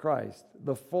Jesus Christ.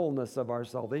 The fullness of our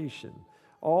salvation.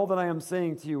 All that I am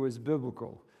saying to you is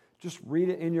biblical. Just read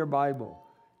it in your Bible.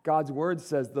 God's word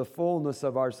says the fullness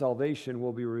of our salvation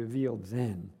will be revealed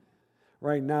then.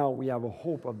 Right now, we have a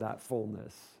hope of that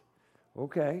fullness.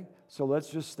 Okay, so let's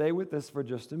just stay with this for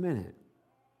just a minute.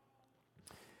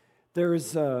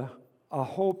 There's a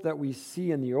hope that we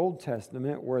see in the Old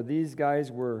Testament where these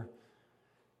guys were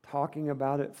talking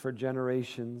about it for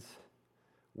generations,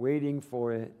 waiting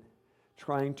for it,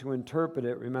 trying to interpret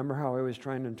it. Remember how I was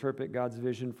trying to interpret God's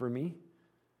vision for me?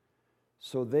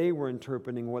 So they were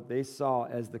interpreting what they saw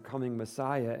as the coming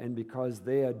Messiah, and because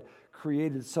they had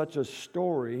created such a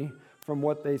story from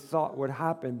what they thought would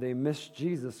happen, they missed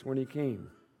Jesus when he came.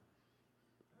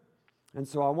 And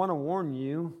so I want to warn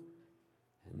you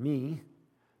and me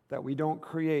that we don't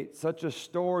create such a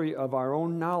story of our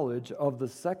own knowledge of the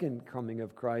second coming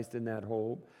of Christ in that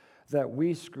hope that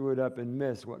we screw it up and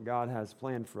miss what God has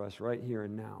planned for us right here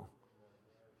and now.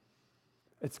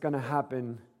 It's going to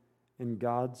happen in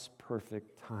God's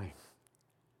perfect time,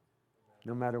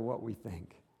 no matter what we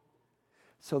think.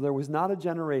 So there was not a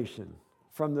generation.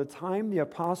 From the time the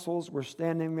apostles were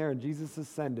standing there and Jesus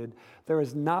ascended, there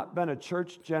has not been a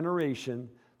church generation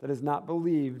that has not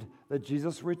believed that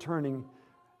Jesus is returning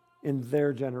in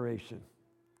their generation.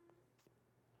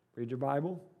 Read your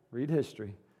Bible, read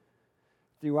history.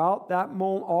 Throughout that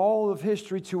moment, all of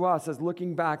history to us is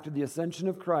looking back to the ascension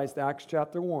of Christ, Acts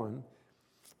chapter 1.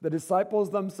 The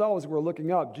disciples themselves were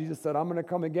looking up. Jesus said, I'm going to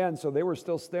come again. So they were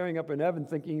still staring up in heaven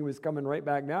thinking he was coming right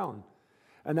back down.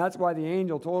 And that's why the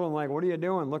angel told them, like, what are you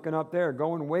doing looking up there?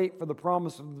 Go and wait for the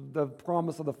promise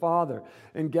of the Father.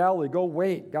 In Galilee, go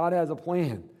wait. God has a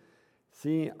plan.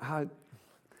 See,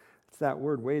 it's that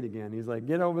word wait again. He's like,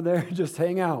 get over there, just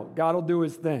hang out. God will do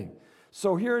his thing.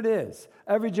 So here it is.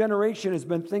 Every generation has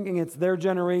been thinking it's their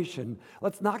generation.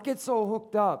 Let's not get so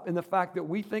hooked up in the fact that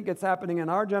we think it's happening in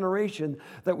our generation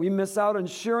that we miss out on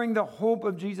sharing the hope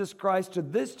of Jesus Christ to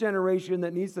this generation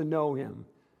that needs to know him.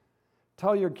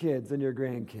 Tell your kids and your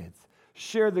grandkids.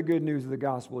 Share the good news of the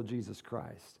gospel of Jesus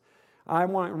Christ. I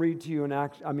want to read to you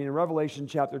in Revelation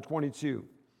chapter 22.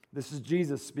 This is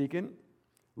Jesus speaking.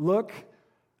 Look,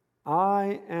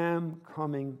 I am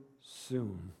coming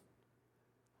soon.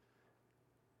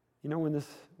 You know, when this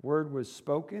word was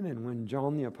spoken and when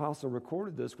John the Apostle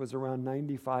recorded this was around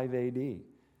 95 AD.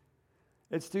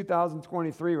 It's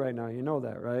 2023 right now. You know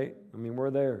that, right? I mean,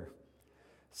 we're there.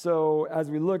 So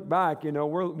as we look back, you know,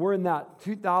 we're in that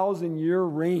 2,000-year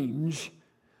range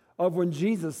of when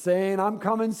Jesus saying, I'm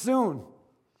coming soon.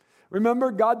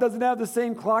 Remember, God doesn't have the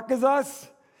same clock as us.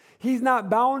 He's not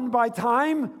bound by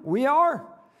time. We are.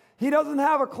 He doesn't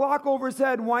have a clock over his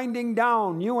head winding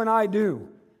down. You and I do.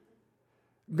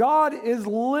 God is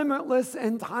limitless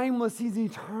and timeless. He's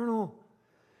eternal.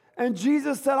 And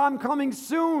Jesus said, I'm coming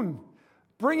soon,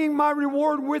 bringing my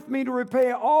reward with me to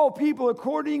repay all people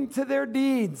according to their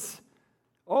deeds.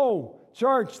 Oh,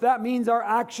 church, that means our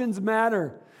actions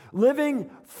matter. Living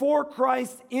for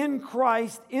Christ, in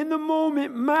the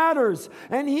moment matters.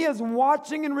 And he is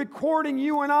watching and recording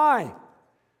you and I.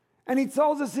 And he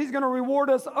tells us he's going to reward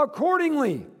us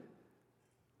accordingly.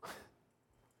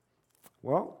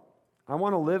 Well, I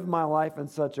want to live my life in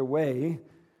such a way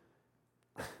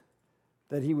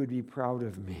that he would be proud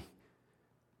of me,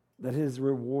 that his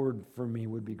reward for me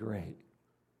would be great.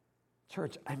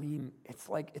 Church, I mean, it's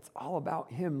like it's all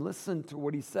about him. Listen to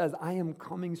what he says. I am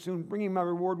coming soon, bringing my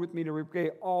reward with me to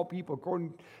repay all people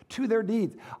according to their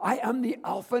deeds. I am the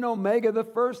Alpha and Omega, the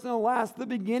first and the last, the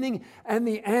beginning and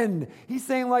the end. He's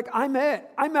saying, like, I'm it.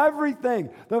 I'm everything.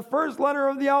 The first letter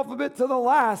of the alphabet to the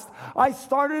last. I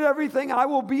started everything. I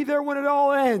will be there when it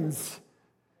all ends.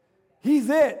 He's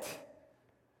it.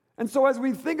 And so as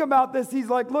we think about this, he's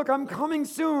like, look, I'm coming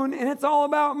soon, and it's all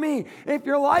about me. If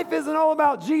your life isn't all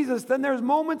about Jesus, then there's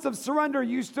moments of surrender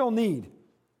you still need.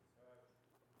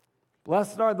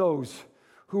 Blessed are those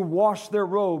who wash their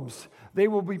robes. They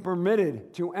will be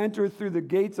permitted to enter through the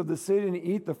gates of the city and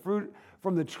eat the fruit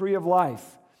from the tree of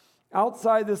life.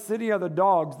 Outside the city are the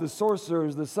dogs, the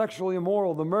sorcerers, the sexually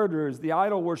immoral, the murderers, the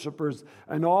idol worshipers,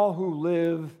 and all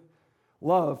who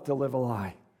love to live a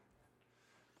lie.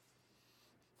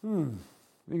 You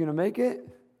going to make it?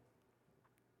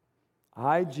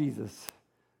 I, Jesus,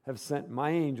 have sent my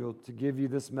angel to give you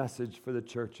this message for the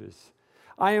churches.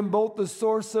 I am both the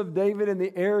source of David and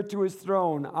the heir to his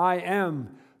throne. I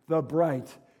am the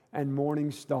bright and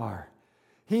morning star.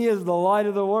 He is the light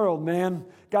of the world, man.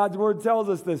 God's word tells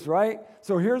us this, right?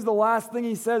 So here's the last thing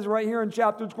he says right here in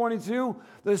chapter 22.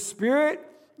 The Spirit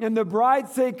and the bride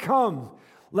say, come.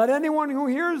 Let anyone who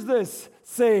hears this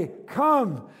say,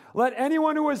 come. Let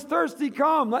anyone who is thirsty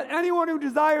come. Let anyone who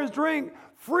desires drink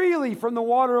freely from the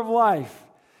water of life.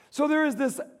 So there is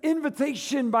this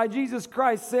invitation by Jesus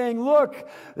Christ saying, look,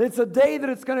 it's a day that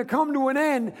it's going to come to an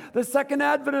end. The second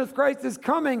advent of Christ is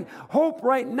coming. Hope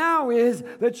right now is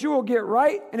that you will get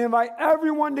right and invite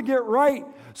everyone to get right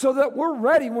so that we're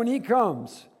ready when he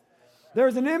comes.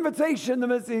 There's an invitation that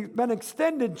has been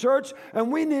extended, church,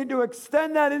 and we need to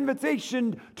extend that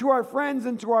invitation to our friends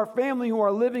and to our family who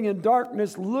are living in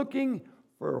darkness looking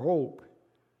for hope.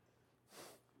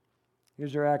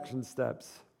 Here's your action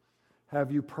steps.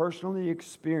 Have you personally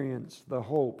experienced the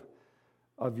hope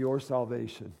of your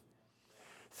salvation?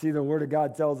 See, the Word of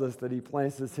God tells us that he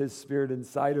places his Spirit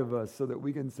inside of us so that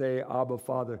we can say, Abba,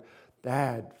 Father,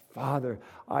 Dad, Father,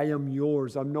 I am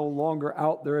yours. I'm no longer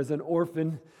out there as an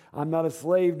orphan. I'm not a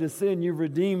slave to sin. You've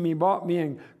redeemed me, bought me,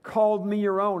 and called me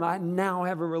your own. I now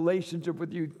have a relationship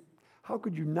with you. How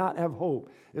could you not have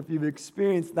hope if you've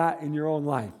experienced that in your own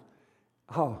life?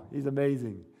 Oh, he's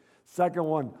amazing. Second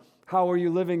one, how are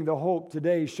you living the hope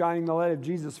today, shining the light of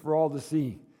Jesus for all to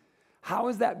see? How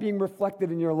is that being reflected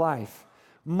in your life?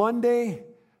 Monday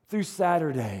through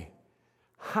Saturday.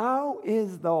 How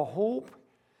is the hope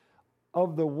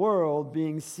of the world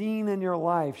being seen in your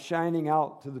life, shining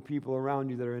out to the people around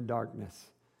you that are in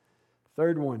darkness?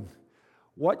 Third one,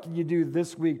 what can you do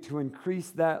this week to increase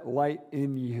that light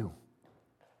in you?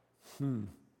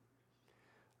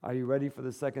 Are you ready for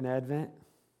the second advent?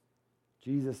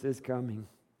 Jesus is coming.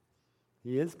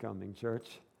 He is coming,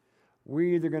 church.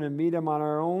 We're either going to meet him on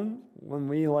our own when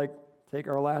we take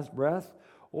our last breath,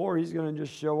 or he's going to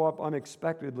just show up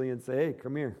unexpectedly and say, hey,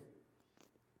 come here.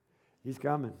 He's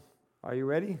coming. Are you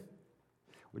ready?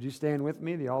 Would you stand with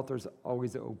me? The altar's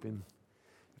always open.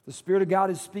 If the Spirit of God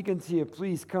is speaking to you,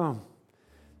 please come.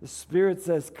 The Spirit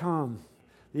says come.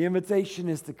 The invitation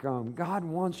is to come. God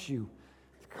wants you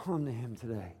to come to him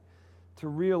today, to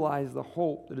realize the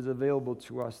hope that is available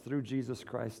to us through Jesus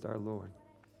Christ our Lord.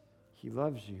 He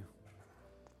loves you.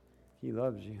 He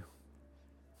loves you.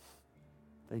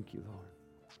 Thank you, Lord.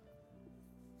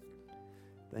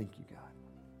 Thank you, God.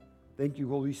 Thank you,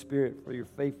 Holy Spirit, for your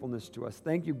faithfulness to us.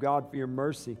 Thank you, God, for your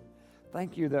mercy.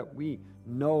 Thank you that we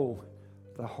know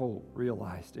the hope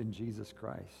realized in Jesus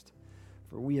Christ.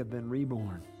 For we have been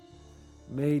reborn,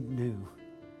 made new.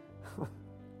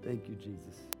 Thank you,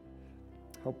 Jesus.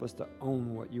 Help us to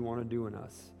own what you want to do in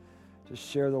us, to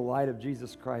share the light of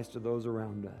Jesus Christ to those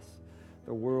around us,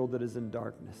 the world that is in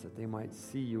darkness, that they might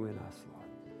see you in us, Lord.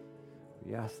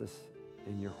 We ask this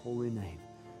in your holy name,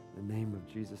 in the name of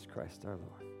Jesus Christ our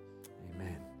Lord.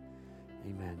 Amen.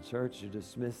 Amen. Church, you're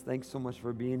dismissed. Thanks so much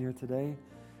for being here today.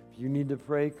 If you need to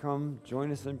pray, come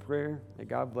join us in prayer. May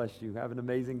God bless you. Have an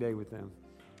amazing day with them.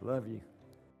 Love you.